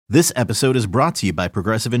This episode is brought to you by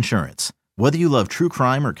Progressive Insurance. Whether you love true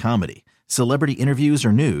crime or comedy, celebrity interviews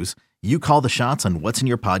or news, you call the shots on what's in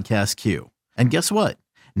your podcast queue. And guess what?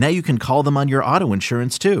 Now you can call them on your auto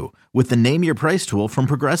insurance too with the Name Your Price tool from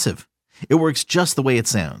Progressive. It works just the way it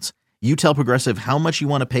sounds. You tell Progressive how much you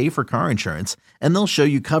want to pay for car insurance, and they'll show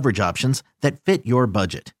you coverage options that fit your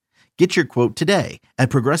budget. Get your quote today at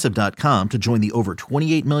Progressive.com to join the over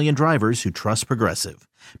 28 million drivers who trust Progressive.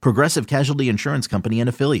 Progressive Casualty Insurance Company and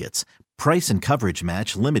Affiliates. Price and coverage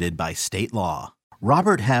match limited by state law.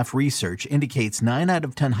 Robert Half research indicates 9 out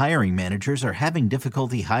of 10 hiring managers are having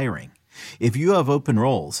difficulty hiring. If you have open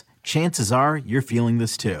roles, chances are you're feeling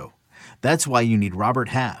this too. That's why you need Robert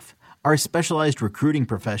Half. Our specialized recruiting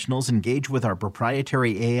professionals engage with our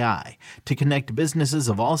proprietary AI to connect businesses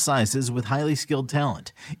of all sizes with highly skilled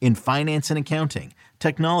talent in finance and accounting,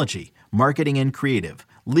 technology, marketing and creative,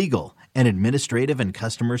 legal, and administrative and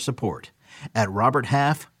customer support. At Robert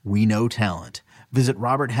Half, we know talent. Visit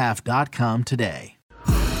roberthalf.com today.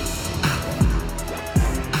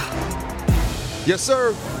 Yes,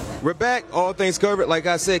 sir. We're back. All things covered. Like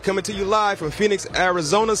I said, coming to you live from Phoenix,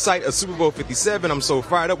 Arizona, site of Super Bowl 57. I'm so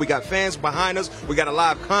fired up. We got fans behind us. We got a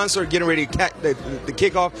live concert getting ready to the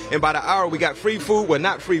kickoff. And by the hour, we got free food. Well,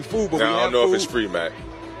 not free food, but now, we have I don't know food. if it's free, Mac.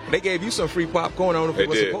 They gave you some free popcorn. I don't know if They it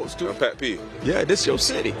was did. supposed to. I'm Pat P. Yeah, this your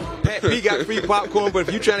city. Pat P got free popcorn, but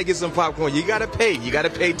if you're trying to get some popcorn, you gotta pay. You gotta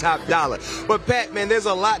pay top dollar. But Pat, man, there's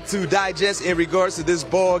a lot to digest in regards to this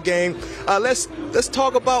ball game. Let's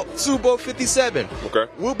talk about Super Bowl 57.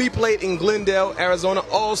 Okay. We'll be played in Glendale, Arizona,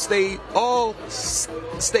 State Farm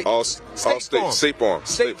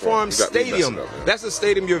Stadium. That's a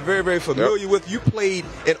stadium you're very, very familiar with. You played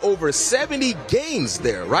in over 70 games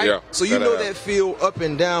there, right? Yeah, so you know that field up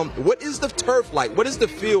and down. What is the turf like? What is the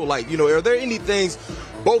field like? You know, are there any things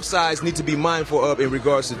both sides need to be mindful of in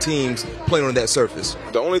regards to teams playing on that surface?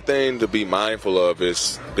 The only thing to be mindful of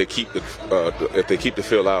is if they keep the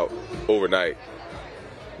field out overnight,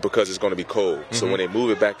 because it's going to be cold. Mm-hmm. So when they move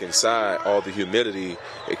it back inside, all the humidity,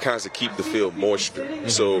 it kind of keep the field moisture. Mm-hmm.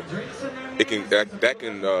 So it can that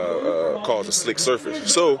can cause a slick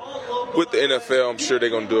surface. So with the NFL, I'm sure they're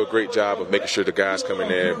going to do a great job of making sure the guys come in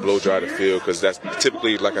there and blow dry the field, because that's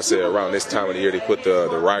typically, like I said, around this time of the year, they put the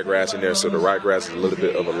ryegrass in there. So the ryegrass is a little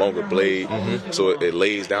bit of a longer blade, so it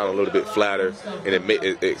lays down a little bit flatter, and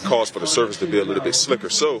it calls for the surface to be a little bit slicker.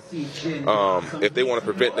 So if they want to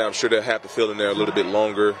prevent that, I'm sure they'll have the field in there a little bit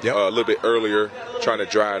longer, a little bit earlier, trying to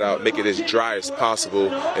dry it out, make it as dry as possible,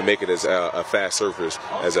 and make it as a fast surface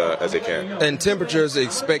as they can. And temperatures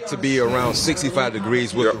expect to be around 65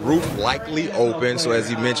 degrees with the roof likely open. So as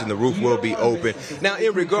you mentioned, the roof will be open. Now,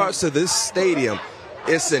 in regards to this stadium,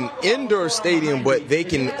 it's an indoor stadium, but they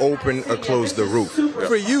can open or close the roof. Yeah.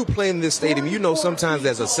 For you playing this stadium, you know sometimes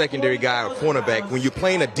as a secondary guy or cornerback, when you're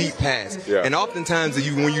playing a deep pass, and oftentimes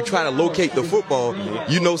when you try to locate the football,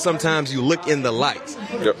 you know sometimes you look in the lights.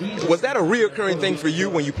 Yep. Was that a reoccurring thing for you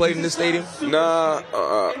when you played in this stadium? Nah,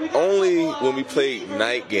 only when we played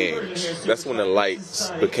night games. That's when the lights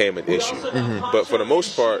became an issue. Mm-hmm. But for the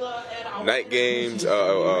most part, night games,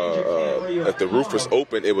 if the roof was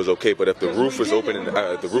open, it was okay. But if the roof was open and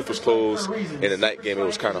the roof was closed in the night game, it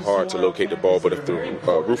was kind of hard to locate the ball. But if the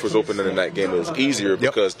roof was open in the night game, it was easier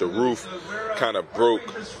because the roof kind of broke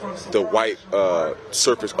the white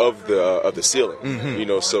surface of the ceiling. Mm-hmm. You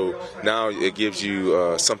know, so now it gives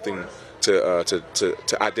you something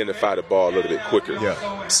to identify the ball a little bit quicker.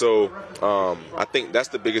 Yeah. So I think that's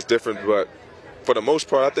the biggest difference. But for the most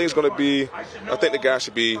part, I think the guys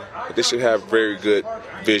should have very good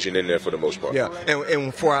vision in there for the most part. Yeah,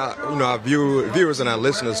 and for our viewers and our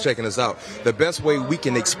listeners checking us out, the best way we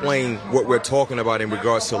can explain what we're talking about in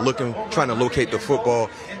regards to trying to locate the football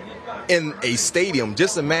in a stadium,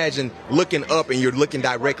 just imagine looking up and you're looking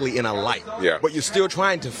directly in a light. Yeah. But you're still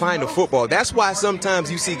trying to find a football. That's why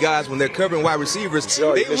sometimes you see guys when they're covering wide receivers,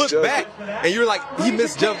 they look back and you're like, he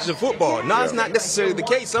misjudged the football. No, it's not necessarily the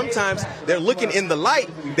case. Sometimes they're looking in the light,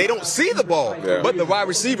 they don't see the ball, but the wide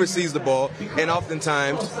receiver sees the ball, and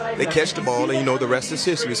oftentimes they catch the ball, and the rest is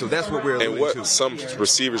history. So that's what we're alluding to. And what some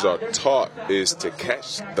receivers are taught is to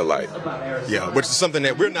catch the light. Yeah, which is something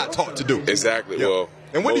that we're not taught to do. Exactly. Yeah. Well,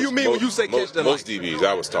 and what do you mean when you say catch the light? Most DBs,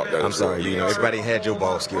 I was taught that. I'm sorry, everybody had your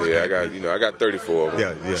ball skills. Yeah, I got 34 of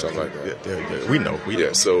them. Yeah, something like that. Yeah. We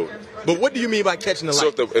know. So But what do you mean by catching the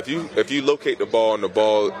light? So if you locate the ball and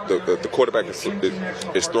the quarterback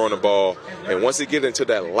is throwing the ball, and once it gets into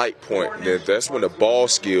that light point, then that's when the ball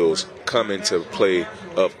skills come into play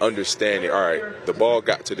of understanding. All right, the ball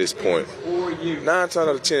got to this point. 9 times out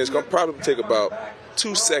of 10, it's gonna probably take about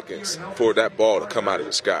 2 seconds for that ball to come out of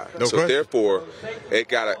the sky. So therefore,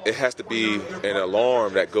 it has to be an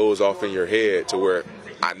alarm that goes off in your head to where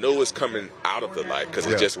I know it's coming out of the light because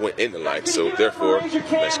it just went in the light. So therefore,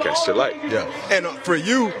 let's catch the light. Yeah. And for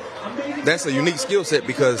you, that's a unique skill set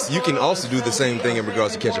because you can also do the same thing in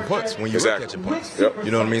regards to catching punts when you're catching punts. Yep.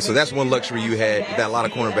 You know what I mean? So that's one luxury you had that a lot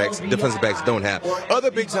of cornerbacks, defensive backs don't have.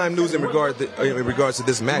 Other big-time news in regards to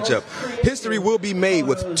this matchup, history will be made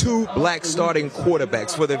with 2 black starting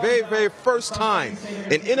quarterbacks for the very, very first time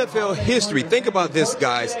in NFL history. Think about this,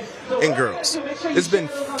 guys and girls.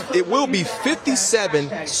 It will be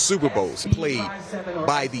 57 Super Bowls played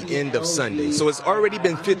by the end of Sunday. So it's already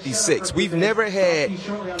been 56. We've never had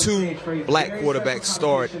 2 black quarterbacks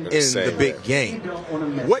start in the big game.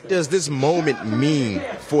 What does this moment mean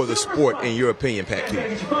for the sport, in your opinion, Pat Q?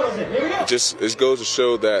 It goes to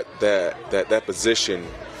show that position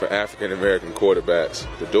for African American quarterbacks,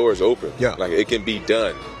 the door is open. Yeah. Like, it can be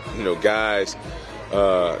done. You know, guys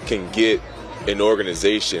can get an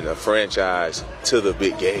organization, a franchise, to the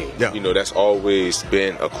big game. Yeah. You know, that's always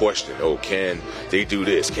been a question. Oh, can they do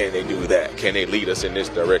this? Can they do that? Can they lead us in this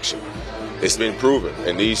direction? It's been proven.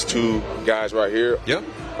 And these 2 guys right here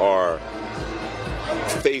are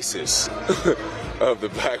faces of the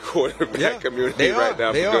black quarterback community right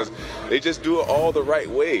now because they just do it all the right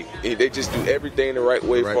way. They just do everything the right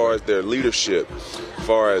way as far as their leadership, as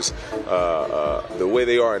far as the way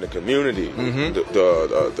they are in the community,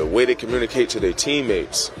 the way they communicate to their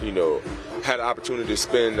teammates. You know, had an opportunity to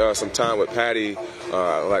spend some time with Patty.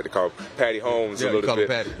 I like to call Patty Holmes a little bit.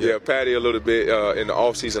 Patty. Yeah, Patty a little bit in the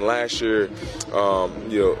offseason last year.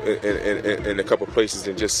 You know, in a couple of places,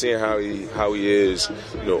 and just seeing how he is,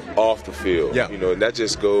 you know, off the field. Yeah. You know, and that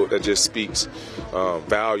just speaks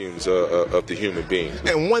volumes of the human being.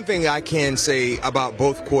 And one thing I can say about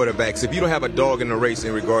both quarterbacks, if you don't have a dog in the race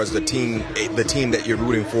in regards to the team that you're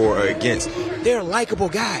rooting for or against, they're likable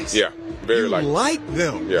guys. Yeah. Very likable. Like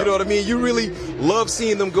them. Yeah. You know what I mean? You really love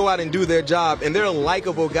seeing them go out and do their job, and they're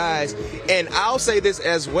likable guys. And I'll say this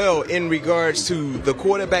as well in regards to the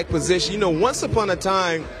quarterback position. You know, once upon a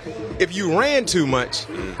time, if you ran too much,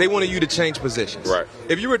 they wanted you to change positions. Right.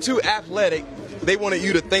 If you were too athletic, they wanted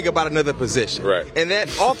you to think about another position. Right. And that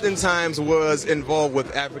oftentimes was involved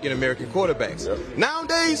with African-American quarterbacks. Yep.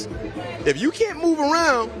 Nowadays, if you can't move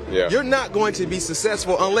around, you're not going to be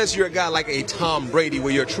successful unless you're a guy like a Tom Brady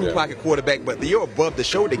where you're a true pocket quarterback, but your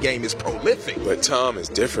above-the-shoulder game is prolific. But Tom is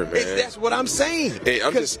different, man. That's what I'm saying. Hey,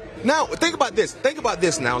 Now, think about this. Think about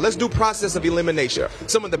this now. Let's do process of elimination.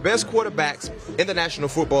 Some of the best quarterbacks in the National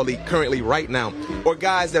Football League currently right now are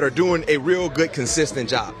guys that are doing a real good, consistent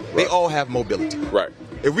job. Right. They all have mobility. Right.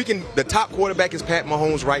 If we can, the top quarterback is Pat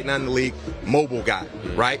Mahomes right now in the league, mobile guy,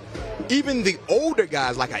 right? Even the older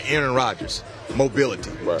guys like Aaron Rodgers,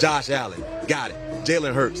 mobility. Right. Josh Allen, got it.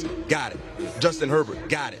 Jalen Hurts, got it. Justin Herbert,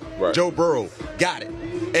 got it. Right. Joe Burrow, got it.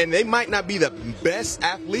 And they might not be the best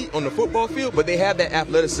athlete on the football field, but they have that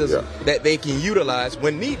athleticism that they can utilize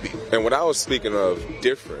when need be. And when I was speaking of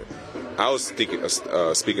different, I was speaking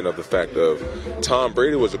of the fact of Tom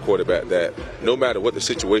Brady was a quarterback that no matter what the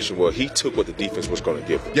situation was, he took what the defense was going to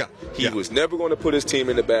give him. Yeah. He was never going to put his team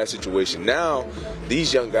in a bad situation. Now,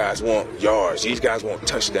 these young guys want yards. These guys want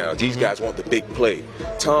touchdowns. These guys want the big play.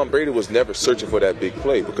 Tom Brady was never searching for that big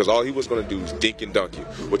play because all he was going to do is dink and dunk you.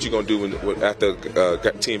 What you going to do after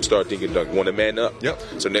team start dink and dunk? You want to man up? Yep.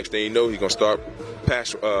 So next thing you know, he's going to start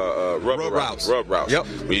pass rub routes. Yep.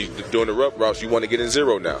 When you're doing the rub routes, you want to get in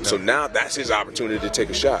zero now. Yep. So now that's his opportunity to take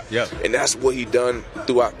a shot. Yep. And that's what he done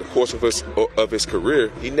throughout the course of his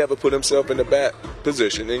career. He never put himself in a bad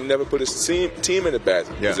position, and he never put his team in a bad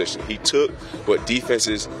position. He took what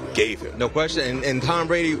defenses gave him. No question. And Tom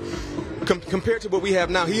Brady, compared to what we have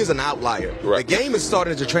now, he is an outlier. Right. The game is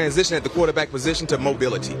starting to transition at the quarterback position to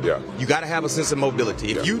mobility. Yeah. You got to have a sense of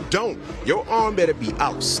mobility. If you don't, your arm better be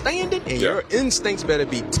outstanding and your instincts better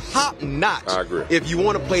be top notch. I agree. If you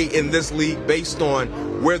want to play in this league based on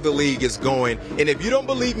where the league is going. And if you don't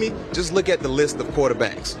believe me, just look at the list of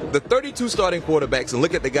quarterbacks. The 32 starting quarterbacks, and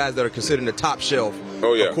look at the guys that are considered in the top shelf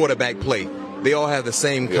of quarterback play. They all have the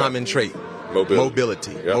same common trait.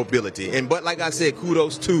 Mobility. But like I said,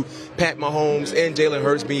 kudos to Pat Mahomes and Jalen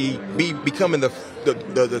Hurts becoming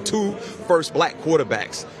the 2 first black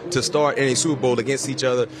quarterbacks to start in a Super Bowl against each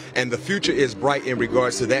other. And the future is bright in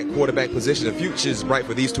regards to that quarterback position. The future is bright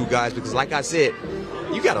for these 2 guys because, like I said,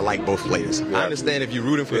 you got to like both players. I understand if you're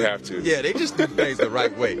rooting for you them. have to. Yeah, they just do things the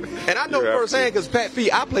right way. And I know firsthand because Pat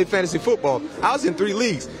P, I played fantasy football. I was in 3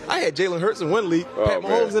 leagues. I had Jalen Hurts in 1 league, Pat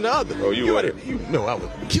Mahomes in the other. Oh, you winning. You know I was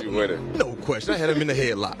killing him. No question. I had him in the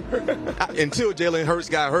headlock. Until Jalen Hurts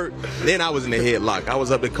got hurt, then I was in the headlock. I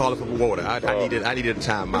was up there calling for water. I needed a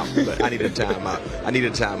timeout. I needed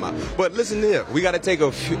a timeout. But listen here, we got to take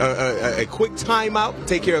a quick timeout,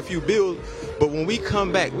 take care of a few bills. But when we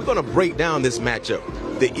come back, we're going to break down this matchup.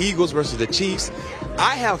 The Eagles versus the Chiefs.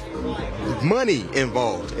 I have money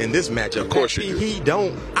involved in this matchup. Of course you do. He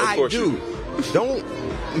don't. I do. Don't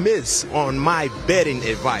miss on my betting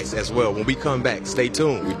advice as well. When we come back, stay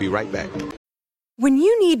tuned. We'll be right back. When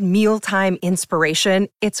you need mealtime inspiration,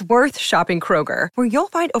 it's worth shopping Kroger, where you'll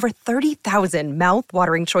find over 30,000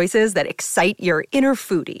 mouth-watering choices that excite your inner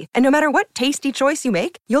foodie. And no matter what tasty choice you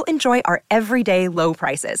make, you'll enjoy our everyday low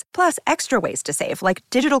prices, plus extra ways to save, like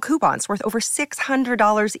digital coupons worth over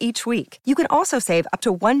 $600 each week. You can also save up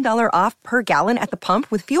to $1 off per gallon at the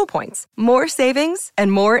pump with fuel points. More savings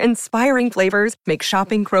and more inspiring flavors make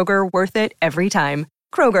shopping Kroger worth it every time.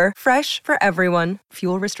 Kroger, fresh for everyone.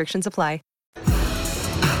 Fuel restrictions apply.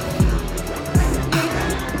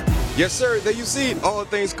 Yes, sir. There you see it. All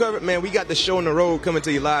things covered. Man, we got the show on the road coming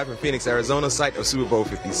to you live from Phoenix, Arizona, site of Super Bowl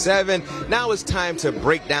 57. Now it's time to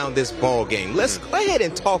break down this ball game. Let's go ahead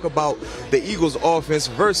and talk about the Eagles offense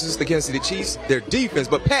versus the Kansas City Chiefs, their defense.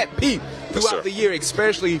 But Pat Pete, throughout the year,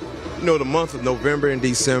 especially the month of November and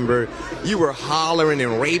December, you were hollering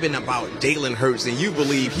and raving about Jalen Hurts, and you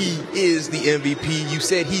believe he is the MVP. You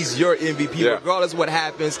said he's your MVP, regardless of what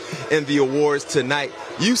happens in the awards tonight.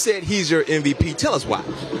 You said he's your MVP. Tell us why.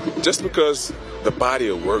 Just because the body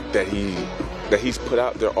of work that he's put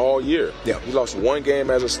out there all year. Yeah. He lost 1 game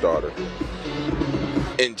as a starter.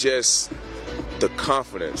 And just the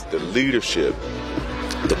confidence, the leadership,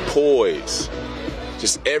 the poise,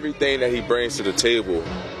 just everything that he brings to the table,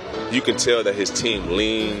 you can tell that his team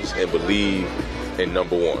leans and believes in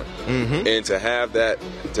number one. Mm-hmm. And to have that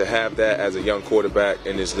as a young quarterback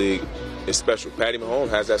in this league is special. Patty Mahomes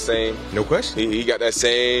has that same. No question. He got those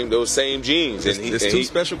same genes. It's 2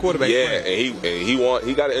 special quarterbacks. Yeah, and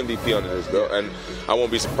he got an MVP under his belt, and I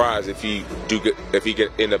won't be surprised if he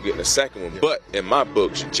end up getting a second one. But in my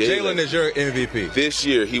books, Jalen is your MVP. This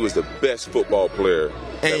year, he was the best football player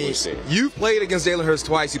that we've seen. You played against Jalen Hurts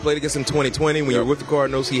twice. You played against him 2020 when you were with the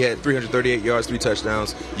Cardinals. He had 338 yards, 3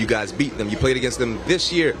 touchdowns. You guys beat them. You played against them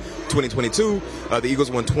this year, 2022. The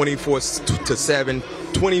Eagles won 24-7,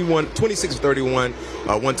 26-31,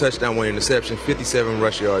 1 touchdown, 1 interception, 57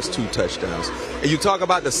 rush yards, 2 touchdowns. And you talk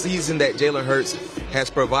about the season that Jalen Hurts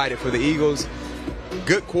has provided for the Eagles.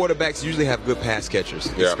 Good quarterbacks usually have good pass catchers,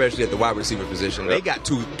 especially at the wide receiver position. They got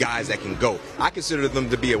 2 guys that can go. I consider them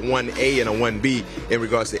to be a 1A and a 1B in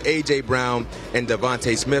regards to A.J. Brown and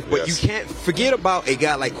Devontae Smith. But you can't forget about a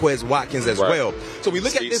guy like Quez Watkins as well. So when you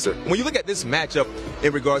look at this matchup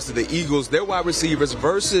in regards to the Eagles, their wide receivers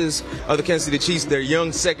versus the Kansas City Chiefs, their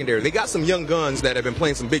young secondary. They got some young guns that have been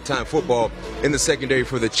playing some big-time football in the secondary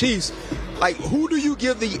for the Chiefs. Like, who do you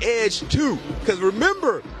give the edge to? Because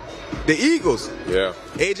remember, the Eagles,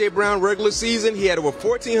 A.J. Brown, regular season, he had over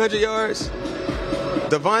 1,400 yards.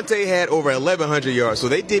 Devontae had over 1,100 yards. So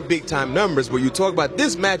they did big-time numbers. But you talk about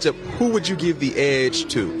this matchup, who would you give the edge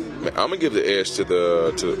to? I'm going to give the edge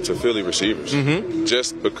to Philly receivers. Mm-hmm.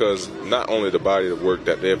 Just because not only the body of work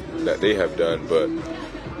that they have done, but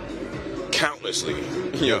countlessly,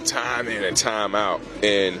 time in and time out.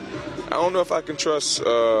 And I don't know if I can trust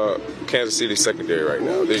Kansas City secondary right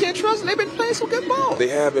now. You can't trust them. They've been playing some good ball. They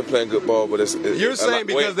have been playing good ball, but you're saying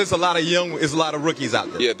because there's a lot of rookies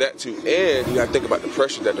out there. Yeah, that too. And you got to think about the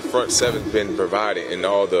pressure that the front seven's been providing and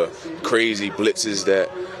all the crazy blitzes that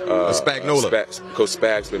Coach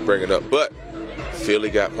Spag's been bringing up. But Philly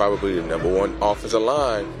got probably the number 1 offensive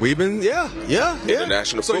line. We've been, in the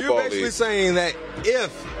National Football League. So you're basically saying that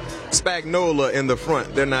if Spagnuolo in the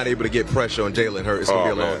front, they're not able to get pressure on Jalen Hurts. It's going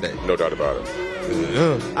to be a long day. No doubt about it.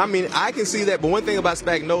 I mean, I can see that, but one thing about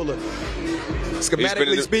Spagnuolo,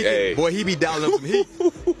 schematically speaking, boy, he be dialing up some heat.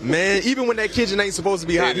 Man, even when that kitchen ain't supposed to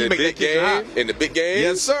be hot, he make that kitchen hot. In the big game?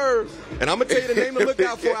 Yes, sir. And I'm going to tell you the name to look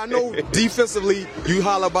out for. I know defensively you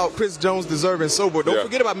holler about Chris Jones deserving so, but don't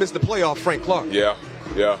forget about Mr. Playoff Frank Clark. Yeah.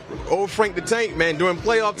 Old Frank the Tank, man, during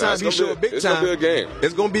playoff time, he showed big time. It's going to be a game.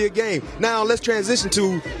 It's going to be a game. Now, let's transition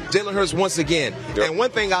to Jalen Hurts once again. Yep. And one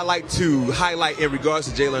thing I like to highlight in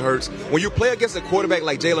regards to Jalen Hurts, when you play against a quarterback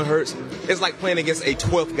like Jalen Hurts, it's like playing against a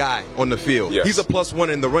 12th guy on the field. Yes. He's a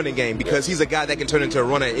 +1 in the running game because he's a guy that can turn into a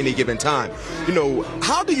runner at any given time.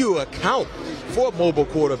 How do you account for a mobile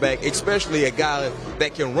quarterback, especially a guy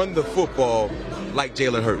that can run the football like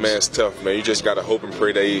Jalen Hurts? Man, it's tough, man. You just got to hope and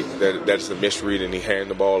pray that it's a misread and he hand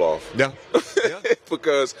the ball off. Yeah.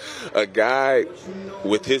 Because a guy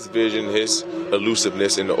with his vision, his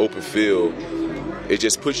elusiveness in the open field, it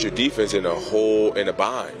just puts your defense in a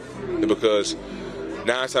bind. Because 9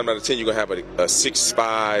 times out of 10, you're going to have a 6'5",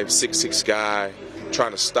 6'6" guy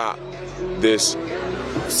trying to stop this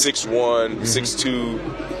 6'1",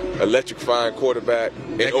 6'2", electrifying quarterback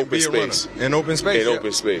in open space. In open space.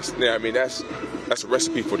 Open space. Yeah, I mean, that's a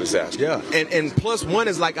recipe for disaster. Yeah, and +1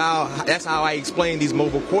 is like that's how I explain these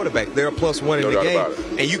mobile quarterbacks. They're a +1 in the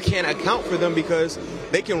game, and you can't account for them because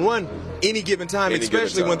they can run any given time,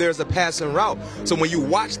 especially when there's a passing route. So when you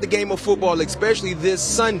watch the game of football, especially this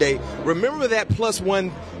Sunday, remember that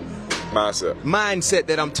 +1 mindset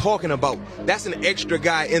that I'm talking about. That's an extra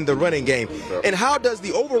guy in the running game. Yep. And how does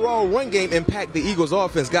the overall run game impact the Eagles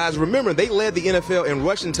offense? Guys, remember, they led the NFL in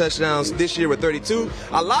rushing touchdowns this year with 32.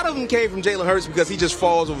 A lot of them came from Jalen Hurts because he just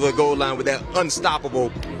falls over the goal line with that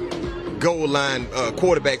unstoppable goal line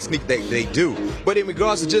quarterback sneak that they do. But in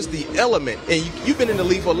regards to just the element, and you've been in the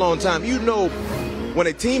league for a long time, you know when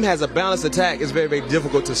a team has a balanced attack, it's very, very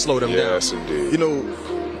difficult to slow them down. Yes, indeed. You know,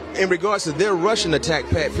 in regards to their rushing attack,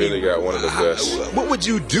 Pat, Philly got one of the best. What would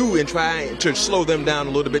you do in trying to slow them down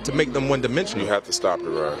a little bit to make them one-dimensional? You have to stop the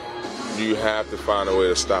run. You have to find a way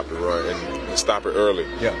to stop the run and stop it early.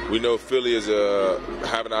 Yeah. We know Philly is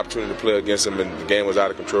having an opportunity to play against them, and the game was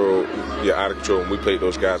out of control. Yeah, out of control when we played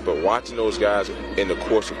those guys. But watching those guys in the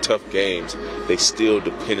course of tough games, they still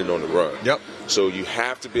depended on the run. Yep. So you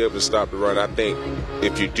have to be able to stop the run. I think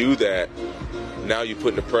if you do that, now you're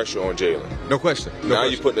putting the pressure on Jalen. No question.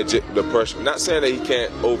 You're putting the pressure. Not saying that he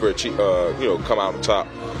can't overachieve, come out on top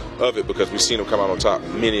of it, because we've seen him come out on top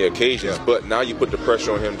many occasions. Yeah. But now you put the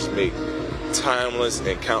pressure on him to make timeless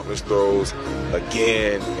and countless throws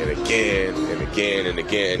again and again and again and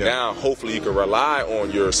again. Yeah. Now, hopefully, you can rely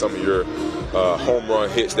on some of your home run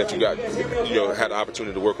hits that you got, had the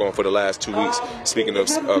opportunity to work on for the last 2 weeks. Speaking of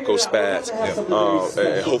Coach Spads,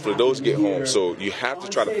 and hopefully those get home. So you have to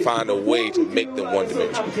try to find a way to make them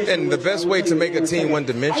one-dimensional. And the best way to make a team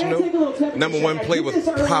one-dimensional, number one, play with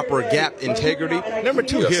proper gap integrity. Number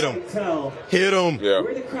two, hit them. Hit them. Yeah.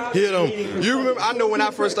 Hit them. You remember? I know when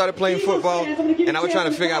I first started playing football, and I was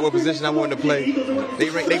trying to figure out what position I wanted to play.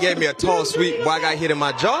 They gave me a tall sweep. Boy, I got hit in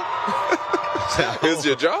my jaw. Is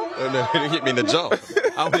your jaw? No, it hit me in the jaw.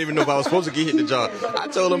 I don't even know if I was supposed to get hit in the jaw. I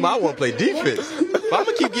told him I want to play defense. If I'm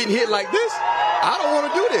going to keep getting hit like this, I don't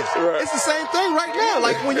want to do this. Right. It's the same thing right now.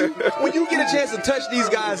 Like when you get a chance to touch these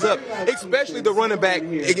guys up, especially the running back,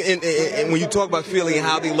 and when you talk about Philly and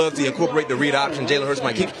how they love to incorporate the read option, Jalen Hurts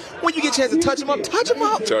might keep. When you get a chance to touch them up, touch them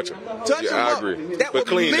up. Touch them. Touch them I up. agree. That but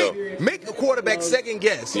clean, make the quarterback second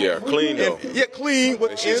guess. Yeah, clean, though. Clean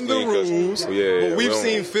within the rules. But we've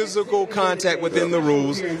seen physical contact within the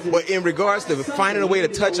rules. But in regards to finding a way to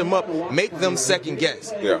touch them up, make them second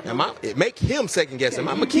guess. Yeah. Make him second guess. Am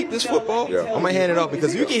I going to keep this football? Yeah. I'm going to hand it off,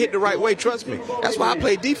 because if you get hit the right way, trust me. That's why I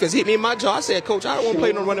play defense. Hit me in my jaw. I said, Coach, I don't want to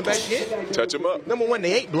play no running back again. Touch him up. Number one,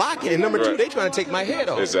 they ain't blocking. And number two, they trying to take my head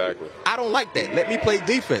off. Exactly. I don't like that. Let me play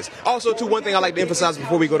defense. Also, too, one thing I like to emphasize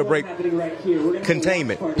before we go to break,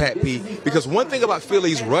 containment, Pat P. Because one thing about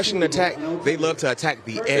Philly's rushing attack, they love to attack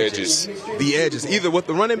the edges. The edges, either with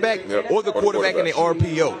the running back or the quarterback in the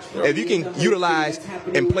RPO. Yep. If you can utilize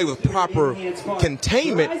and play with proper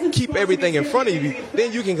containment, keep everything in front of you,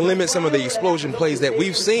 then you can limit some of the explosion plays that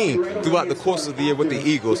we've seen throughout the course of the year with the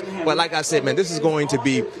Eagles. But like I said, man, this is going to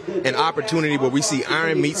be an opportunity where we see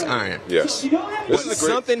iron meets iron. Yes.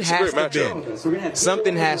 Something has to bend.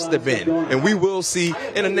 Something has to bend. And we will see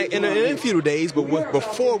in a few days, but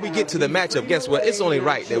before we get to the matchup, guess what? It's only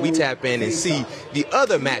right that we tap in and see the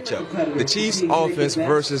other matchup, the Chiefs offense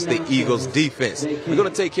versus the Eagles defense. We're going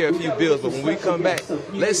to take care of a few bills, but when we come back,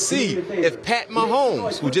 let's see if Pat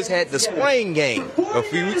Mahomes, who just had the spring game a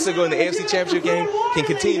few weeks ago in the AFC Championship game, can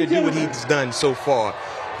continue to do what he's done so far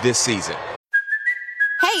this season.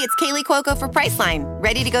 Hey, it's Kaylee Cuoco for Priceline.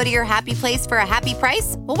 Ready to go to your happy place for a happy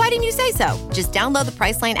price? Well, why didn't you say so? Just download the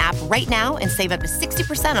Priceline app right now and save up to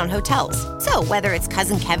 60% on hotels. So whether it's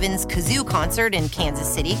Cousin Kevin's Kazoo Concert in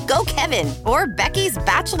Kansas City, go Kevin, or Becky's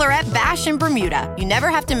Bachelorette Bash in Bermuda, you never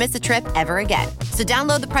have to miss a trip ever again. So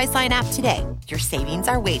download the Priceline app today. Your savings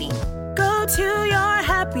are waiting. Go to your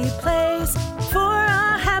happy place for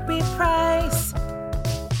a happy price.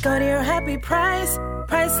 Go to your happy price,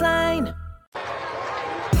 Priceline.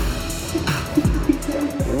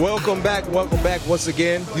 Welcome back once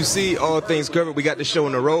again. You see all things covered. We got the show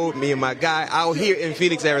on the road. Me and my guy out here in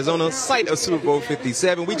Phoenix, Arizona, site of Super Bowl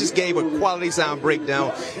 57. We just gave a quality sound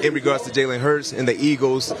breakdown in regards to Jalen Hurts and the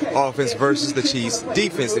Eagles offense versus the Chiefs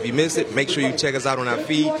defense. If you missed it, make sure you check us out on our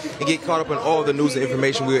feed and get caught up on all the news and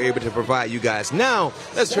information we were able to provide you guys. Now,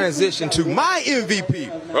 let's transition to my MVP.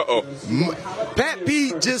 Pat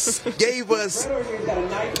P just gave us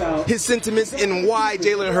his sentiments in why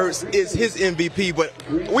Jalen Hurts is his MVP, but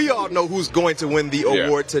we all know who's going to win the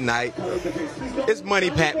award tonight. It's Money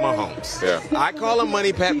Pat Mahomes. Yeah. I call him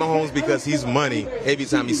Money Pat Mahomes because he's money every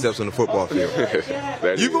time he steps on the football field.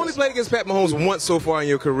 You've only played against Pat Mahomes once so far in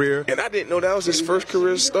your career. And I didn't know that was his first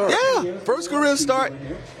career start. Yeah, first career start.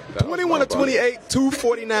 21 of 28,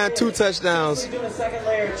 249, 2 touchdowns,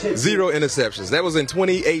 0 interceptions. That was in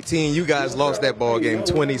 2018. You guys lost that ball game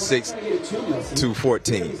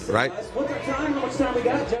 26-14, right?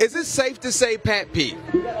 Is it safe to say, Pat P,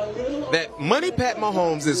 that Money Pat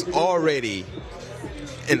Mahomes is already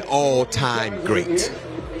an all-time great?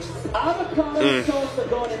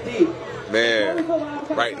 Man,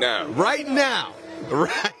 right now,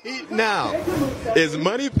 is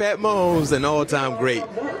Money Pat Mahomes an all-time great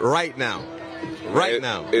right now?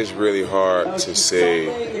 It's really hard to say.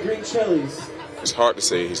 It's hard to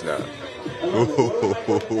say he's not.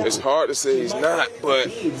 It's hard to say he's not, but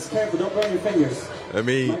I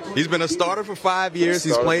mean, he's been a starter for 5 years.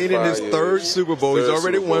 He's playing in his third Super Bowl. He's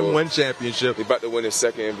already won one championship. He's about to win his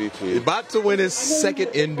second MVP.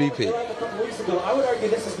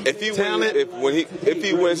 If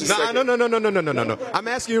he wins his second. No. I'm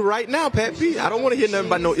asking you right now, Pat P. I don't want to hear nothing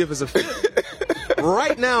about no if it's a fit.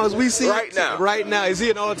 Right now, as we see right now, is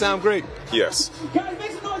he an all-time great? Yes.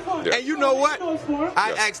 And you know what?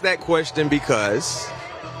 I asked that question because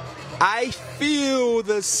I feel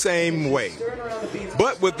the same way.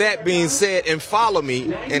 But with that being said, and follow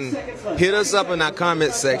me and hit us up in our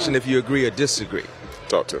comment section if you agree or disagree.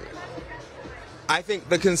 Talk to me. I think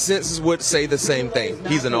the consensus would say the same thing.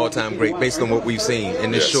 He's an all-time great based on what we've seen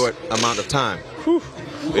in this short amount of time. But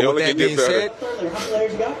with that being said,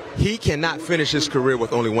 he cannot finish his career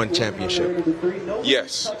with only one championship.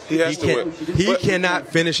 Yes, he has to win. He cannot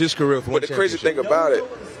finish his career with one championship. But the crazy thing about it,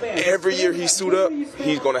 every year he suit up,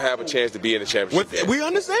 he's going to have a chance to be in the championship. We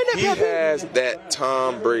understand that, He has that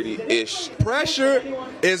Tom Brady-ish. Pressure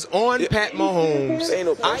is on Pat Mahomes. Ain't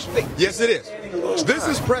no pressure. Yes, it is. This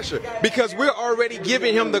is pressure because we're already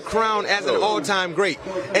giving him the crown as an all-time great.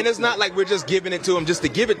 And it's not like we're just giving it to him just to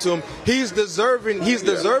give it to him. He's deserving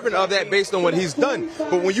of that based on what he's done.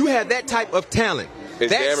 But when you have that type of talent, is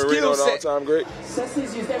Dan Marino an all-time great?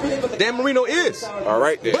 Dan Marino is. All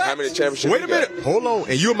right, then. How many championships? Wait a minute. Hold on.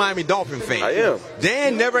 And you're a Miami Dolphin fan. I am.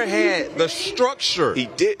 Dan never had the structure. He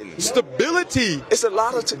didn't. Stability. It's a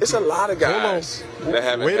lot of guys that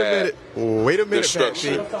haven't had. Wait a minute, Pat.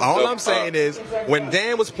 All I'm saying is, when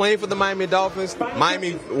Dan was playing for the Miami Dolphins,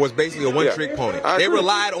 Miami was basically a one-trick pony. They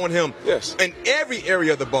relied on him in every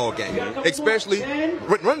area of the ball game, especially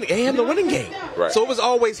running. They had the running game. Right. So it was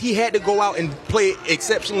always he had to go out and play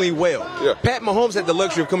exceptionally well. Yeah. Pat Mahomes had the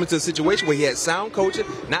luxury of coming to a situation where he had sound coaching.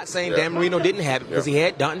 Not saying Dan Marino didn't have it because he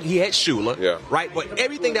had Shula, right? But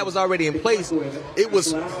everything that was already in place, it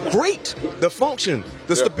was great. The function,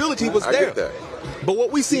 the stability was there. I get that. But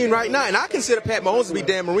what we're seeing right now, and I consider Pat Mahomes to be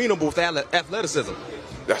Dan Marino with athleticism.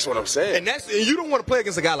 That's what I'm saying. And you don't want to play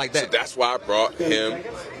against a guy like that. So that's why I brought him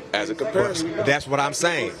as a comparison. That's what I'm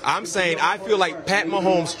saying. I feel like Pat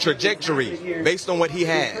Mahomes' trajectory, based on what he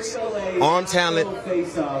has, arm talent,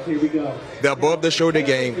 the above-the-shoulder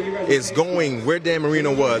game, is going where Dan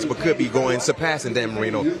Marino was, but could be going surpassing Dan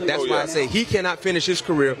Marino. That's why I say he cannot finish his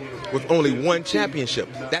career with only one championship.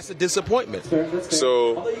 That's a disappointment.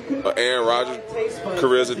 So, Aaron Rodgers'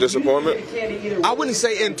 career is a disappointment? I wouldn't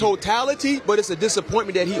say in totality, but it's a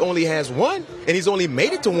disappointment that he only has one, and he's only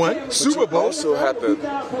made it to one Super Bowl. You also have to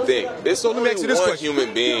think. So let me ask you this question.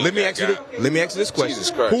 Human being. Let me ask you this question.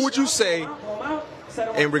 Jesus Christ. Who would you say,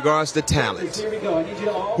 in regards to talent,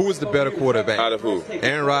 who is the better quarterback? Out of who?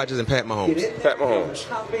 Aaron Rodgers and Pat Mahomes. Pat Mahomes.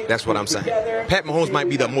 That's what I'm saying. Pat Mahomes might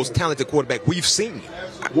be the most talented quarterback we've seen.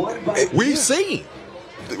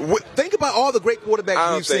 Think about all the great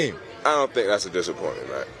quarterbacks we've seen. I don't think that's a disappointment,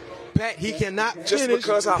 man. Pat, he cannot just finish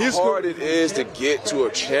because how hard it is to get to a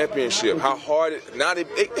championship. How hard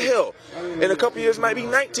hell, in a couple years might be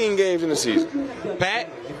 19 games in the season. Pat,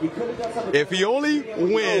 If he only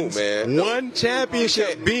wins one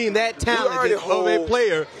championship, being that talented of a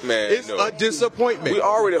player, it's a disappointment. We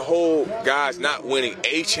already hold guys not winning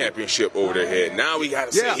a championship over their head. Now we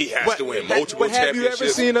got to say he has to win multiple championships. Have you ever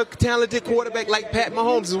seen a talented quarterback like Pat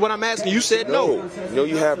Mahomes? Is what I'm asking. You said no. No,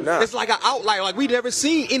 you have not. It's like an outlier. Like, we've never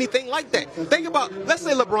seen anything like that. Think about, let's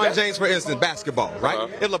say LeBron James, for instance, basketball, right?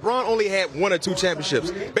 If LeBron only had 1 or 2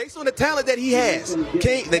 championships, based on the talent that he has,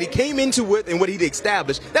 that he came into with and what he'd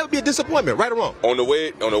established, that would be a disappointment, right or wrong? On the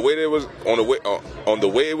way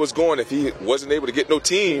it was going, if he wasn't able to get no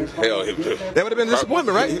team, hell, that would have been a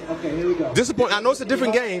disappointment, right? Disappointment. I know it's a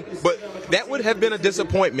different game, but that would have been a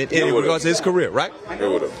disappointment in regards to his career, right? It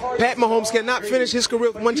would have. Pat Mahomes cannot finish his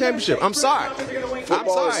career with 1 championship. I'm sorry.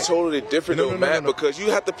 Football is totally different, Matt, because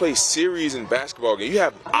you have to play series in basketball games. You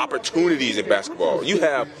have opportunities in basketball. You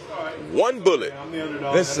have 1 bullet.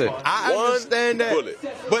 Listen, I understand that. Bullet.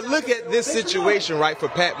 But look at this situation, right, for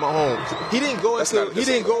Pat Mahomes. He didn't go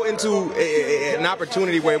into an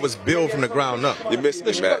opportunity where it was built from the ground up. You missed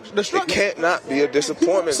it, Matt. It can't not be a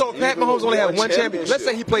disappointment. So Pat Mahomes only had 1 championship. Let's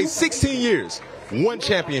say he played 16 years. 1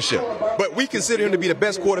 championship. But we consider him to be the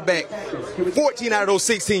best quarterback 14 out of those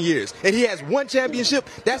 16 years. And he has 1 championship.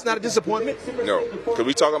 That's not a disappointment? No. Because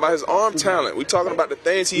we talking about his arm talent. We talking about the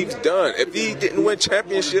things he's done. If he didn't win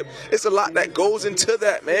championship, it's a lot that goes into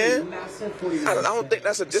that, man. I don't think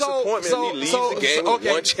that's a disappointment if he leaves the game with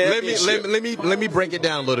 1 championship. Let me break it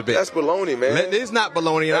down a little bit. That's baloney, man. It's not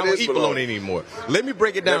baloney, and I don't eat baloney anymore. Let me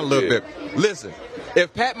break it down a little bit. Listen.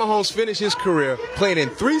 If Pat Mahomes finished his career playing in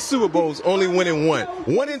 3 Super Bowls, only winning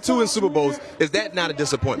 1 and 2 in Super Bowls, is that not a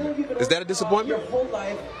disappointment? Is that a disappointment?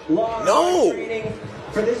 No. No.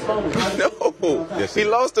 Yes, he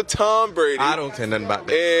lost to Tom Brady. I don't care nothing about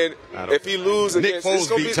that. And if he loses Nick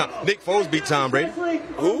Foles beat Tom Brady.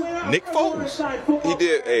 Who? Nick Foles. He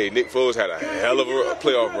did. Hey, Nick Foles had a hell of a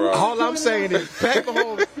playoff run. All I'm saying is Pat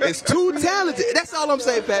Mahomes is too talented. That's all I'm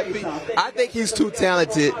saying, Pat B. I think he's too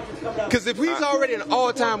talented. Because if he's already an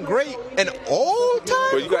all-time great, But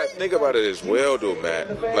you got to think about it as well, though,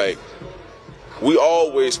 Matt. Like, we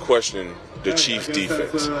always question the Chiefs'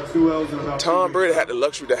 defense. Tom Brady had the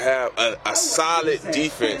luxury to have a solid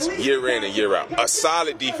defense year in and year out. A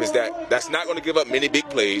solid defense that's not going to give up many big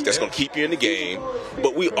plays, that's going to keep you in the game.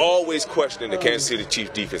 But we always question the Kansas City Chiefs'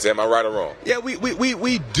 defense. Am I right or wrong? Yeah,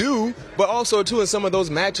 we do. But also, too, in some of those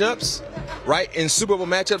matchups, right, in Super Bowl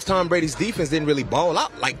matchups, Tom Brady's defense didn't really ball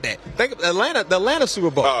out like that. Think of the Atlanta Super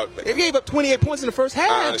Bowl. They gave up 28 points in the first half.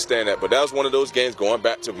 I understand that, but that was one of those games going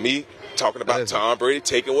back to me talking about Tom Brady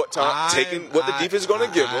taking what the defense is going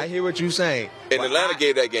to give him. I hear what you're saying. And Atlanta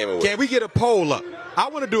gave that game away. Can we get a poll up? I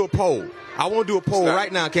want to do a poll. I want to do a poll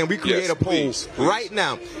right now. Can we create a poll please. Right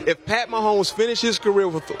now? If Pat Mahomes finished his career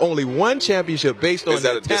with only 1 championship based on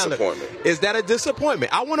that talent, disappointment? Is that a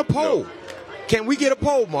disappointment? I want a poll. No. Can we get a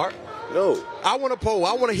poll, Mark? No. I want a poll.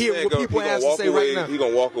 I want to hear what people have to say right now. He's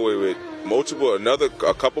going to walk away with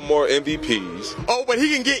a couple more MVPs. Oh, but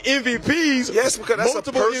he can get MVPs. Yes, because that's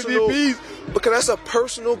multiple MVPs. Because that's a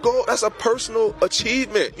personal goal. That's a personal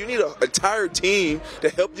achievement. You need an entire team to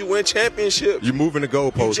help you win championships. You're moving the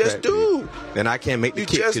goalposts. You just do. And I can't make the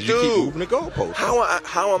kick because you keep moving the goalposts.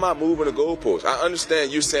 How am I moving the goalposts? I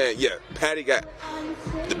understand you saying, yeah, Patty got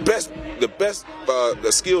the best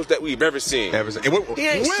the skills that we've ever seen. He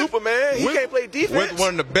ain't Superman. He can't play defense. With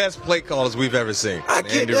one of the best play callers we've ever seen. I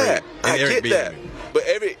get that. I get that. But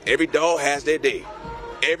every dog has their day.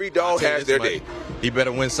 Every dog has their day. He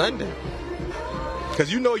better win Sunday.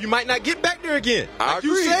 Because you might not get back there again. I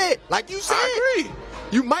agree. I agree.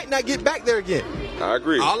 You might not get back there again. I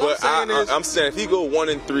agree. I'm saying if he go 1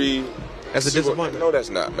 and 3, that's a disappointment. No, that's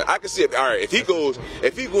not, man. I can see it. All right, if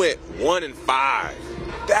he went 1 and 5,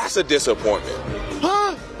 that's a disappointment.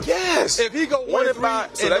 Huh? Yes. If he go 1 and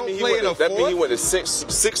 5, so that means he went to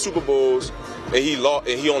six Super Bowls and he lost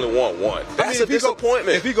and he only won 1. That's a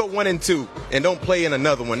disappointment. If he go 1 and 2 and don't play in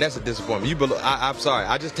another one, that's a disappointment. I'm sorry.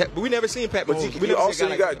 But we never seen Pat Mahomes.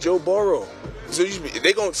 You got Joe Burrow. So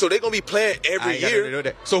they're gonna be playing every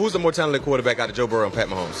year. So who's the more talented quarterback out of Joe Burrow and Pat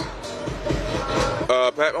Mahomes?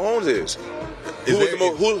 Pat Mahomes is.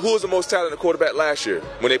 Who was the most talented quarterback last year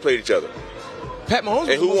when they played each other? Pat Mahomes.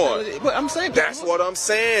 And who won? But I'm saying that's what I'm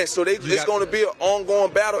saying. So it's going to be an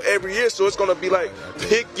ongoing battle every year. So it's going to be like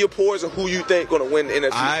pick your poison. Who you think going to win the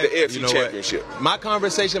AFC Championship? What? My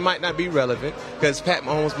conversation might not be relevant because Pat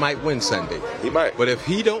Mahomes might win Sunday. He might. But if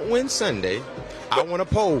he don't win Sunday, I want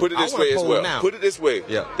to poll. Put it this way as well. Put it this way.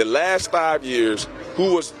 Yeah. The last 5 years,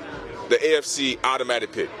 who was the AFC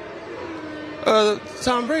automatic pick?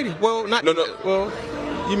 Tom Brady. Well, not. No. Well.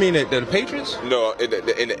 You mean the Patriots? No, in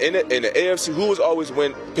the AFC, who was always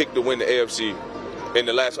picked to win the AFC in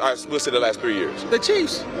the last, we'll say the last 3 years? The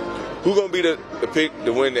Chiefs. Who gonna be the pick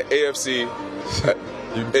to win the AFC?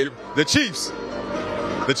 The Chiefs.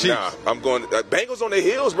 The Chiefs. Nah, I'm going. Bengals on their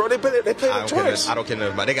heels, bro. They played them twice. I don't care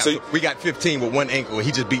nothing about. We got 15 with one ankle.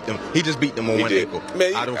 He just beat them. He just beat them on one ankle.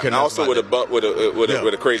 Man, I don't care. Also with a bump, with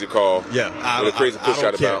a crazy call. Yeah, with a crazy push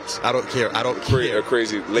out of bounds. I don't care. A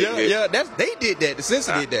crazy late hit. Yeah, they did that. The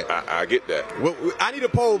Cincy did that. I get that. Well, I need a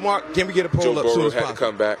poll, Mark. Can we get a poll Joe up soon Burrow as had possible? to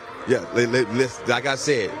come back. Yeah, like I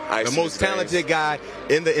said, the most talented guy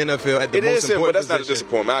in the NFL at the most important but that's not a position.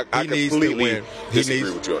 disappointment. I completely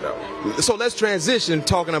disagree with you on that one. So let's transition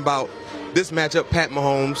talking about this matchup. Pat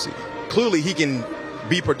Mahomes, clearly he can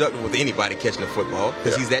be productive with anybody catching the football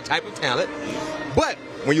because he's that type of talent. But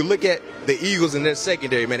when you look at the Eagles and their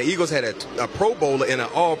secondary, man, the Eagles had a Pro Bowler and an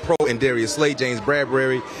All-Pro in Darius Slay, James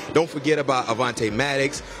Bradbury. Don't forget about Avonte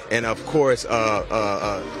Maddox and, of course,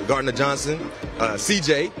 Gardner Johnson,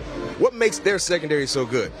 CJ. What makes their secondary so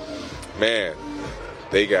good? Man,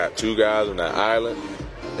 they got two guys on that island.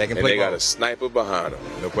 They can and play they ball. got a sniper behind them.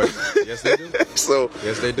 No question. Yes, they do.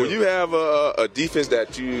 Yes, they do. When you have a defense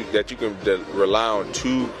that you can rely on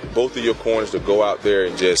both of your corners to go out there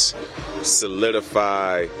and just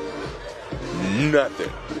solidify nothing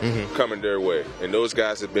coming their way, and those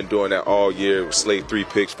guys have been doing that all year. Slade 3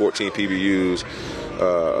 picks, 14 PBUs.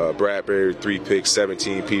 Bradbury 3 picks,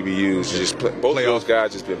 17 PBUs. Both of those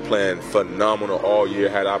guys just been playing phenomenal all year.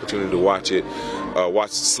 Had the opportunity to watch it. Watch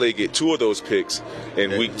Slade get 2 of those picks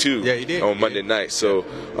in week 2 on Monday night. So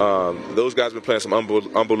those guys have been playing some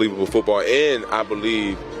unbelievable football, and I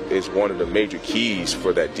believe is one of the major keys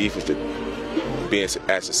for that defense to being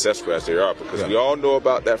as successful as they are, because we all know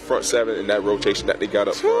about that front seven and that rotation that they got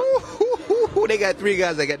up front. They got 3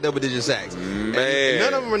 guys that got double-digit sacks. Man. And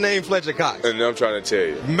none of them are named Fletcher Cox. And I'm trying to tell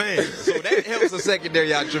you. Man, so that helps the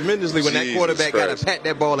secondary out tremendously when that quarterback got to pat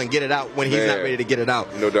that ball and get it out when he's not ready to get it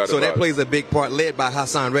out. No doubt so about that plays a big part, led by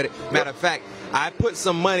Hassan Reddick. Matter of fact, I put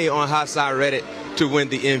some money on Hassan Reddick to win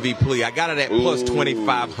the MVP. I got it at plus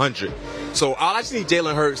 2,500. So all I just need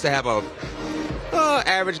Jalen Hurts to have a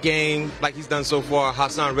average game like he's done so far.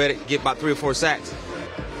 Hassan Reddick get about 3 or 4 sacks.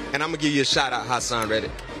 And I'm going to give you a shout out, Hassan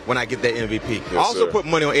Reddick, when I get that MVP. Yes, I also sir. put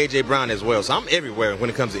money on A.J. Brown as well, so I'm everywhere when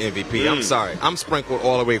it comes to MVP. I'm sorry. I'm sprinkled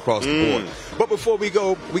all the way across the board. But before we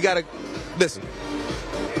go, we got to listen.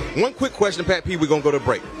 One quick question, Pat P. We're going to go to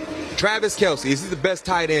break. Travis Kelce, is he the best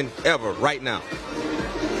tight end ever right now?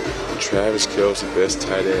 Travis Kelce, best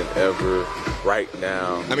tight end ever right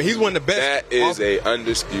now. I mean, he's one of the best. That is a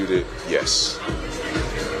undisputed yes.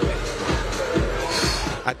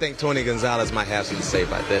 I think Tony Gonzalez might have something to say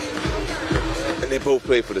about that. And they both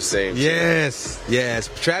play for the same team. Yes.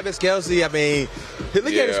 Travis Kelce, I mean,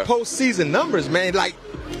 look at his postseason numbers, man. Like,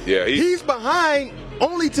 he's behind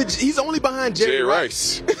he's only behind Jerry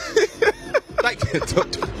Rice. Like,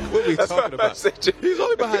 what are we talking about? He's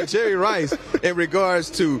only behind Jerry Rice in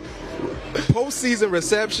regards to postseason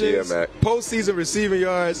receptions, postseason receiving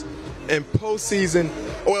yards, and postseason,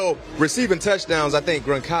 receiving touchdowns. I think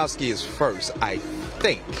Gronkowski is first, I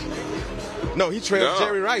think. No, he trails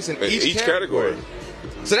Jerry Rice in each category.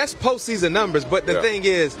 So that's postseason numbers. But the thing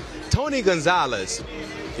is, Tony Gonzalez,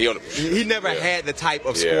 he never had the type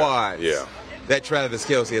of squad that Travis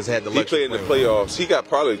Kelce has had the luxury. He played in the playoffs. He got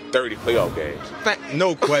probably 30 playoff games.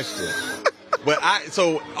 No question. But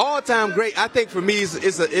all-time great. I think for me,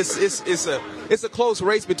 it's a close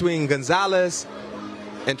race between Gonzalez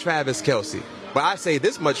and Travis Kelce. But I say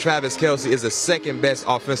this much: Travis Kelce is the second best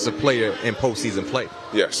offensive player in postseason play.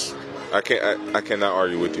 Yes, I cannot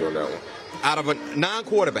argue with you on that one. Out of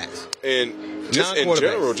non-quarterbacks, and just in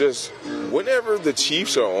general, just whenever the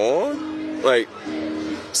Chiefs are on, like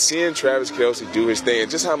seeing Travis Kelce do his thing, and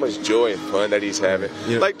just how much joy and fun that he's having.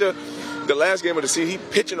 Like the last game of the season, he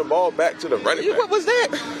pitching the ball back to the running back. What was that?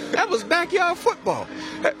 That was backyard football.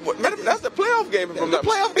 That's the playoff game. The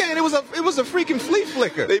playoff game. It was a freaking flea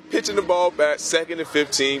flicker. They pitching the ball back, 2nd and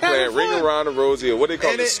 15, playing Ring Around the Rosie, or what they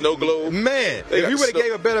call it, snow globe. Man, if he would have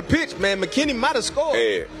gave a better pitch, man, McKinney might have scored.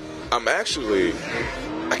 Hey,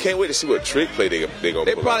 I can't wait to see what trick play they gonna pull.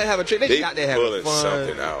 They probably have a trick. They got there having pulling fun.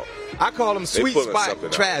 something out. I call him sweet spot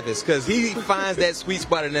Travis because he finds that sweet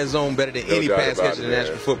spot in that zone better than any pass catcher in the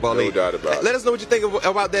National Football League. No doubt about it. Let us know what you think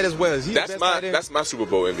about that as well. That's my Super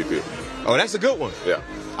Bowl MVP. Oh, that's a good one. Yeah.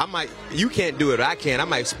 You can't do it. I can. I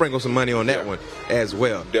might sprinkle some money on that one as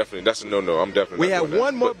well. Definitely. That's a no-no. I'm definitely We have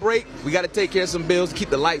one more break. We got to take care of some bills, keep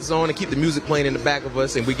the lights on, and keep the music playing in the back of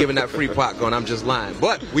us, and we're giving out free popcorn. I'm just lying.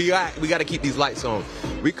 But we got to keep these lights on.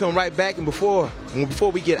 We come right back, and before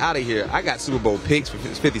we get out of here, I got Super Bowl picks for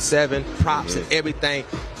 57, props and everything.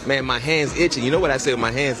 Man, my hand's itching. You know what I say with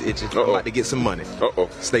my hand's itching? I'm about to get some money.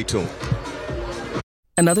 Stay tuned.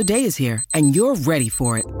 Another day is here, and you're ready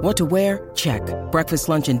for it. What to wear? Check. Breakfast,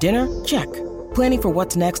 lunch, and dinner? Check. Planning for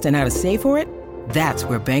what's next and how to save for it? That's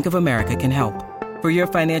where Bank of America can help. For your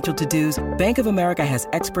financial to-dos, Bank of America has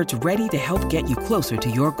experts ready to help get you closer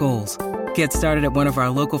to your goals. Get started at one of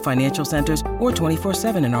our local financial centers or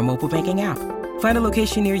 24/7 in our mobile banking app. Find a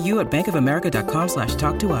location near you at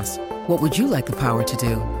bankofamerica.com/talktous. What would you like the power to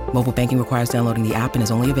do? Mobile banking requires downloading the app and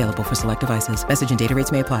is only available for select devices. Message and data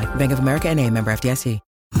rates may apply. Bank of America N.A., member FDIC.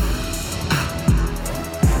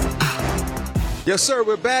 Yes, sir.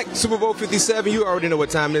 We're back. Super Bowl 57. You already know what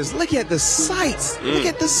time it is. Look at the sights. Look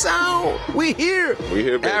at the sound. We're here. We're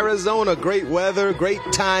here, baby. Arizona. Great weather. Great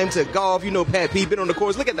time to golf. You know, Pat P. been on the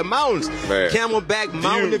course. Look at the mountains. Man. Camelback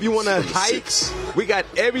Mountain if you want to hike. We got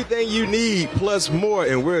everything you need plus more,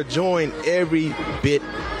 and we're enjoying every bit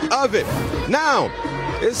of it. Now,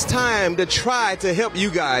 it's time to try to help you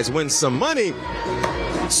guys win some money.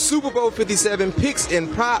 Super Bowl 57 picks and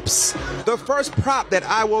props. The first prop that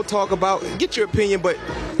I will talk about, get your opinion, but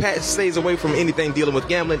Pat stays away from anything dealing with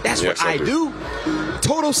gambling. That's what I do.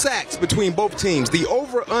 Total sacks between both teams. The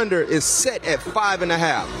over-under is set at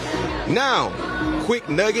 5.5. Now, quick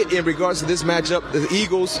nugget in regards to this matchup. The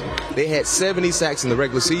Eagles, they had 70 sacks in the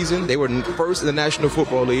regular season. They were first in the National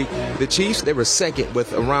Football League. The Chiefs, they were second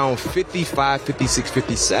with around 55, 56,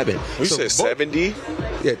 57. You said 70?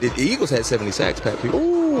 Yeah, the Eagles had 70 sacks, Pat.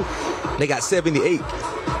 Ooh, they got 78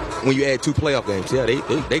 when you add 2 playoff games. Yeah,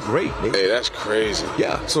 they great. Hey, that's crazy.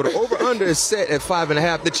 Yeah, so the over-under is set at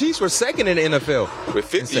 5.5. The Chiefs were second in the NFL. With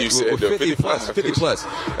 50, you said. With 50 plus. 50 plus.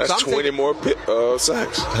 That's so 20 more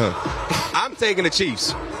sacks. I'm taking the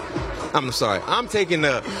Chiefs. I'm sorry. I'm taking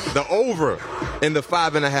the over in the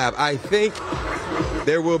 5.5. I think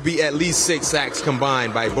there will be at least 6 sacks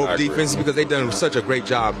combined by both defenses because they've done such a great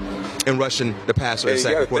job in rushing the passer and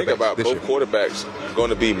second quarterback. You got to think about both quarterbacks going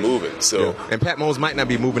to be moving. So, and Pat Mahomes might not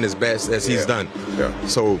be moving as best as he's done. Yeah.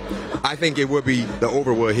 So I think it will be the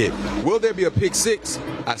over will hit. Will there be a pick 6?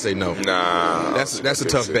 I say no. Nah. That's a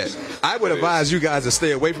tough bet. I would advise you guys to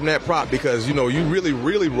stay away from that prop because, you know, you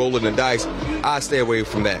really rolling the dice. I stay away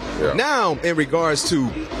from that. Yeah. Now, in regards to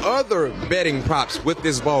other betting props with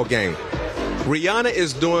this ball game, Rihanna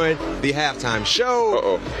is doing the halftime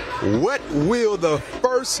show. What will the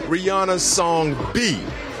first Rihanna song be?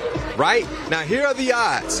 Right? Now, here are the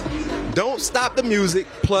odds. Don't Stop the Music,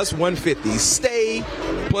 plus 150. Stay,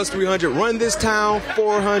 plus 300. Run This Town,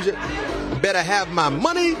 400. Better Have My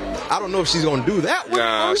Money. I don't know if she's going to do that one.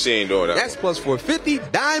 Nah, she ain't doing that. That's plus 450.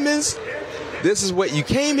 Diamonds. This Is What You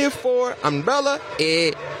Came Here For. Umbrella.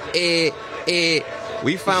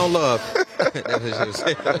 We Found Love.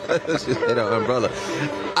 Umbrella.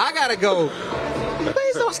 I gotta go.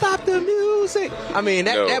 Please don't stop the music. I mean,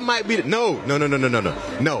 that might be no.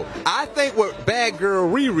 I think what Bad Girl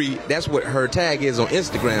Riri, that's what her tag is on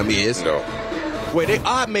Instagram is. No. Where they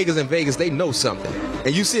odd makers in Vegas, they know something.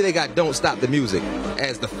 And you see they got Don't Stop the Music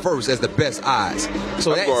as the best odds.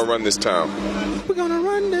 So I'm going to Run This Town. We're going to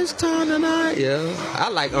run this town tonight. Yeah. I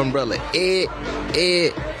like Umbrella. It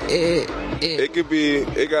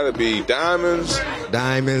gotta be Diamonds.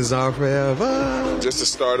 Diamonds Are Forever. Just to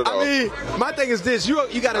start it off. I mean, my thing is this. You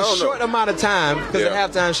got a short amount of time because the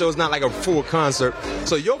halftime show is not like a full concert.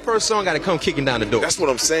 So your first song got to come kicking down the door. That's what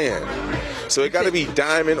I'm saying. So it got to be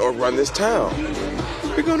Diamond or Run This Town.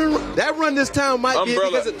 We're gonna Run This Town might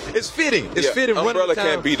Umbrella. be because it's fitting. It's fitting. Umbrella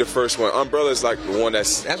can't be the first one. Umbrella is like the one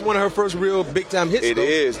that's one of her first real big time hits. It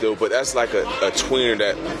is though, but that's like a tweener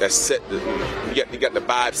that set you got the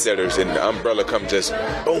vibe setters, and the Umbrella come just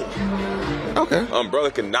boom. Okay.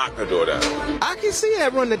 Umbrella can knock the door down. I can see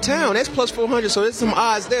that Run the Town. That's plus 400, so there's some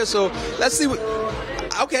odds there. So let's see what.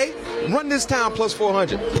 Okay, Run This Town plus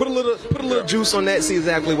 400. Put a little juice on that. See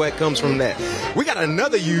exactly what comes from that. We got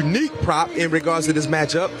another unique prop in regards to this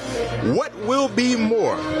matchup. What will be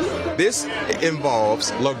more? This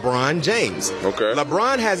involves LeBron James. Okay.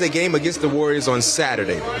 LeBron has a game against the Warriors on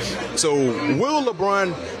Saturday. So will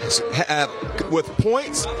LeBron have, with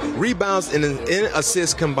points, rebounds, and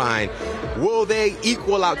assists combined, will they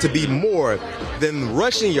equal out to be more than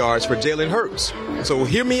rushing yards for Jalen Hurts? So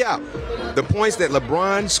hear me out. The points that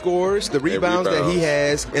LeBron scores, the rebounds that he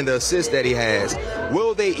has, and the assists that he has,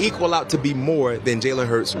 will they equal out to be more than Jalen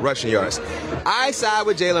Hurts' rushing yards? I side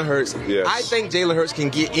with Jalen Hurts. Yes. I think Jalen Hurts can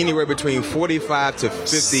get anywhere between 45 to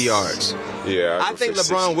 50 yards. Yeah, I think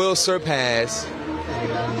LeBron will surpass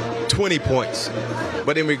 20 points.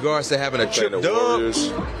 But in regards to having a trip dub,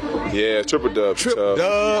 Yeah, triple dub.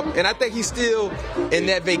 And I think he's still in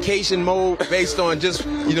that vacation mode based on just,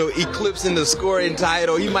 eclipsing the scoring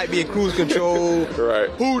title. He might be in cruise control. Right.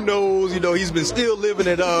 Who knows? He's been still living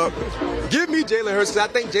it up. Give me Jalen Hurts, because I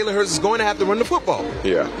think Jalen Hurts is going to have to run the football.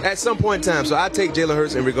 Yeah. At some point in time. So I take Jalen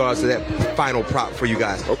Hurts in regards to that final prop for you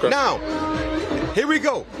guys. Okay. Now, here we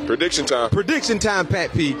go. Prediction time. Prediction time,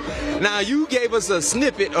 Pat P. Now, you gave us a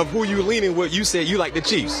snippet of who you leaning with. You said you like the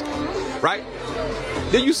Chiefs, right?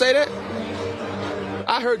 Did you say that?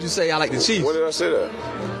 I heard you say I like the Chiefs. When did I say that?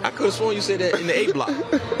 I could have sworn you said that in the A block.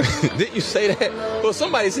 Didn't you say that? Well,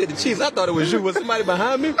 somebody said the Chiefs. I thought it was you. Was somebody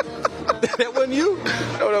behind me? That wasn't you?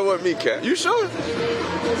 No, that wasn't me, Cat. You sure?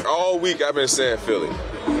 All week I've been saying Philly.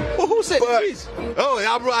 Well, who said the Chiefs? Oh,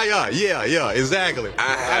 yeah, exactly.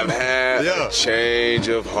 I have had a change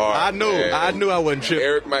of heart. I knew I wasn't tripping.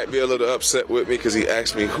 Eric might be a little upset with me because he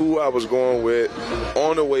asked me who I was going with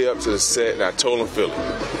on the way up to the set, and I told him Philly.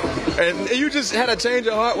 And you just had a change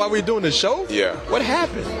of heart while we were doing the show? Yeah. What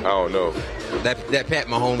happened? I don't know. That Pat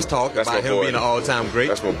Mahomes talk That's about my him boy. being an all-time great.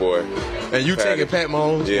 That's my boy. And you Patty. taking Pat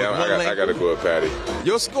Mahomes? Yeah, I got to go with Patty.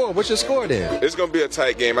 Your score? What's your score then? It's going to be a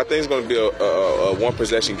tight game. I think it's going to be a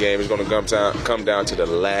one-possession game. It's going to come down to the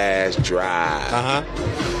last drive. Uh-huh.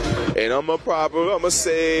 And I'm going to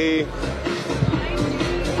say...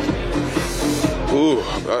 Ooh,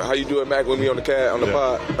 how you doing, Mac, with me on the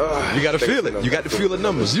pod? You got to feel it. You got to feel the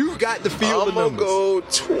numbers. You got to feel the numbers. I'm going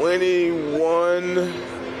to go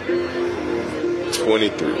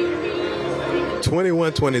 21-23.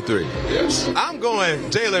 21-23. Yes. I'm going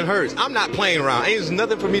Jalen Hurts. I'm not playing around. Ain't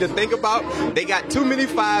nothing for me to think about. They got too many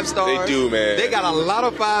 5 stars. They do, man. They got a lot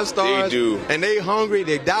of 5 stars. They do. And they hungry.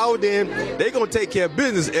 They dialed in. They going to take care of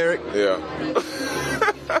business, Eric. Yeah.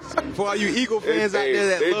 For all you Eagle fans out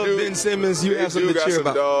there that love Ben Simmons, you have something to cheer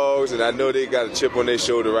about. They got some dogs, and I know they got a chip on their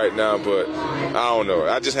shoulder right now, but I don't know.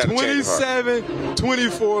 I just had to change my heart.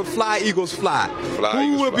 27-24, fly Eagles fly.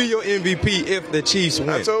 Who will be your MVP if the Chiefs win?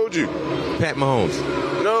 I told you. Pat Mahomes.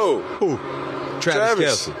 No. Who?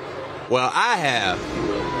 Travis Kelce. Well, I have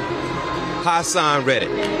Hassan Reddick.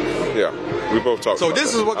 Yeah, we both talked about that. So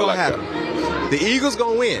this is what's going to happen. That. The Eagles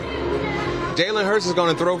going to win. Jalen Hurts is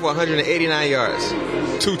going to throw for 189 yards.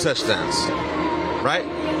 2 touchdowns. Right?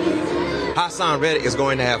 Hassan Reddick is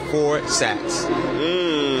going to have 4 sacks.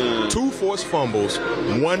 2 forced fumbles,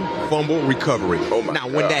 1 fumble recovery. Oh my now,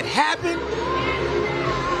 God. when that happened,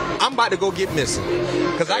 I'm about to go get missing.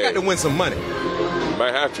 Because I got to win some money.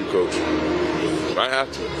 Might have to, Coach. Might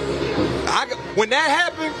have to. When that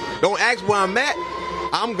happened, don't ask where I'm at.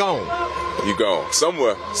 I'm gone. You gone.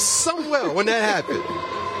 Somewhere. Somewhere when that happened.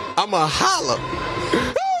 I'm a holler.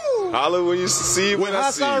 Holler when you see when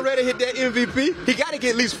I see you. Hassan Reddick hit that MVP, he got to get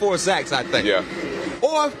at least 4 sacks, I think. Yeah.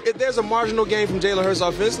 Or if there's a marginal gain from Jalen Hurts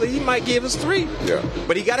offensively, he might give us 3. Yeah.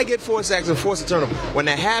 But he got to get 4 sacks and force a turnover. When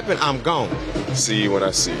that happened, I'm gone. See you when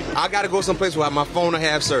I see you. I got to go someplace where my phone will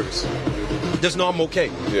have service. Just know I'm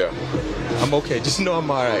okay. Yeah. I'm okay. Just know I'm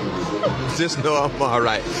all right. Just know I'm all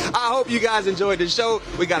right. I hope you guys enjoyed the show.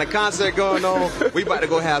 We got a concert going on. We about to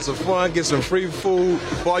go have some fun, get some free food.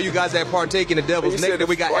 For all you guys that partake in the Devil's Nectar,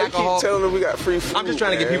 we got alcohol. Why you keep telling them we got free food? I'm just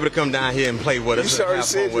trying to get people to come down here and play with us. You already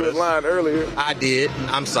said you was lying earlier. I did.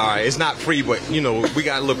 I'm sorry. It's not free, but, we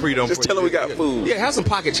got a little freedom just for tell them we got food. Yeah, have some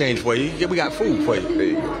pocket change for you. Yeah, we got food for you. There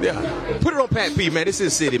you go. Yeah. Put it on Pat P, man. This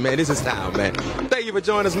is city, man. This is style, man. Thank you for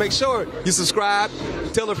joining us. Make sure you subscribe.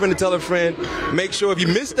 Tell a friend to tell a friend. Make sure if you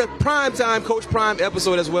missed the Primetime Coach Prime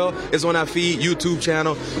episode as well, it's on our feed, YouTube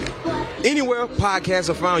channel. Anywhere podcasts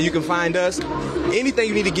are found, you can find us. Anything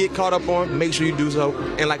you need to get caught up on, make sure you do so.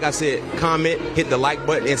 And like I said, comment, hit the like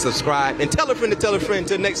button, and subscribe. And tell a friend to tell a friend.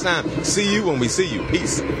 Until next time, see you when we see you.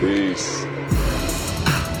 Peace. Peace.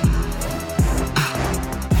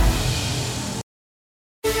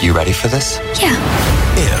 You ready for this? Yeah.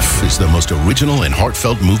 If is the most original and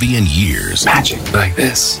heartfelt movie in years. Magic like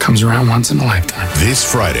this comes around once in a lifetime. This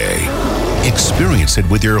Friday, experience it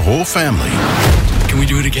with your whole family. Can we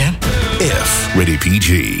do it again? If, rated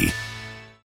PG.